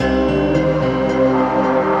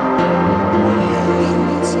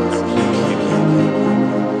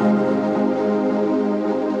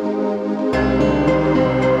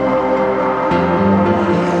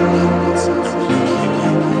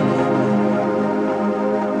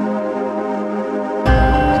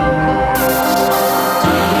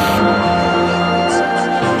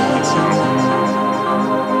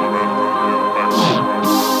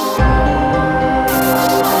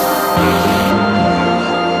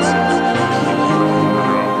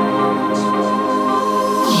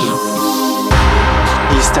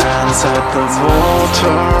the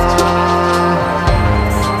water.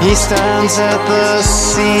 He stands at the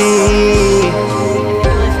sea.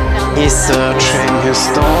 He's searching his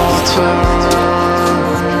daughter.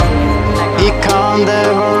 He can't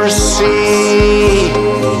ever see.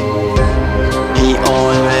 He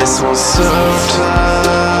always was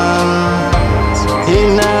certain. He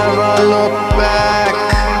never looked back.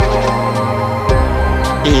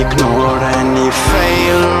 Ignored any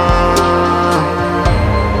failure.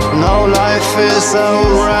 Now life is a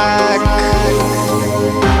wreck.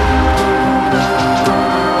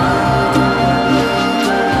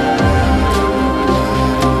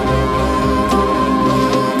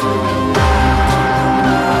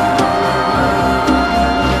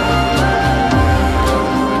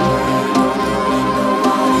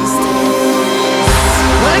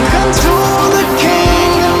 Welcome to the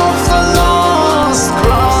kingdom of the lost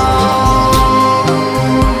ground.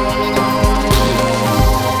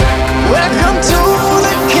 Welcome to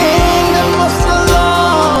the kingdom of the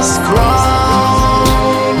lost ground.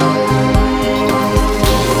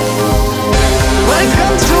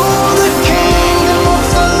 Welcome to the kingdom of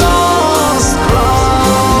the lost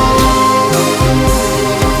ground.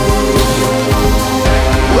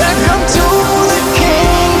 Welcome to the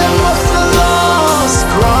kingdom of the lost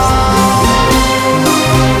ground.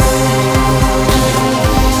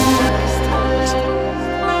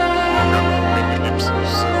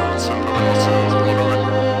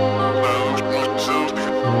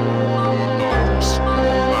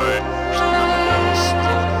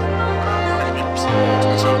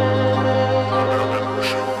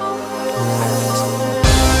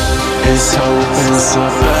 His hope is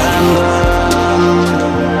abandoned.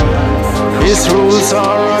 His rules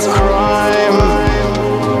are a crime.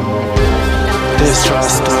 His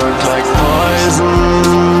trust worked like poison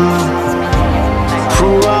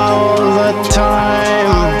throughout the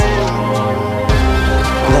time.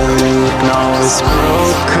 The link now is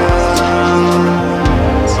broken.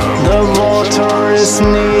 The water is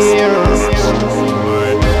near.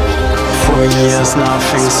 For years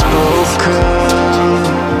nothing's spoken.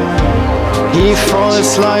 He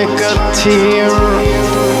falls like a tear.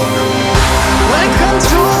 Welcome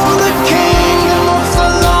to the kingdom of the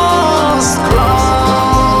lost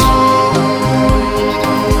ground.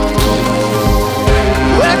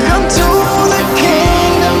 Welcome to the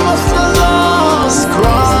kingdom of the lost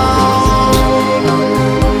ground.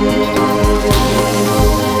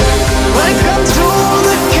 Welcome to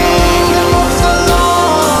the kingdom of the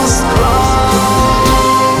lost ground.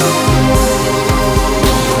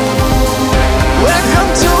 Welcome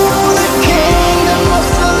to the kingdom of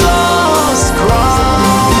the lost ground.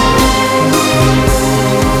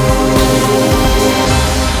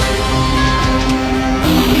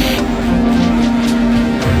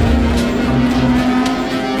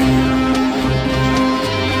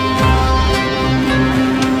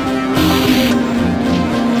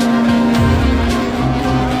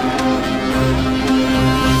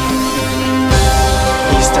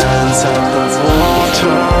 He stands at the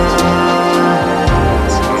water.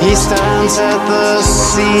 He stands at the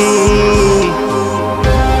sea.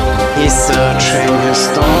 He's searching his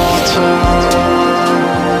daughter.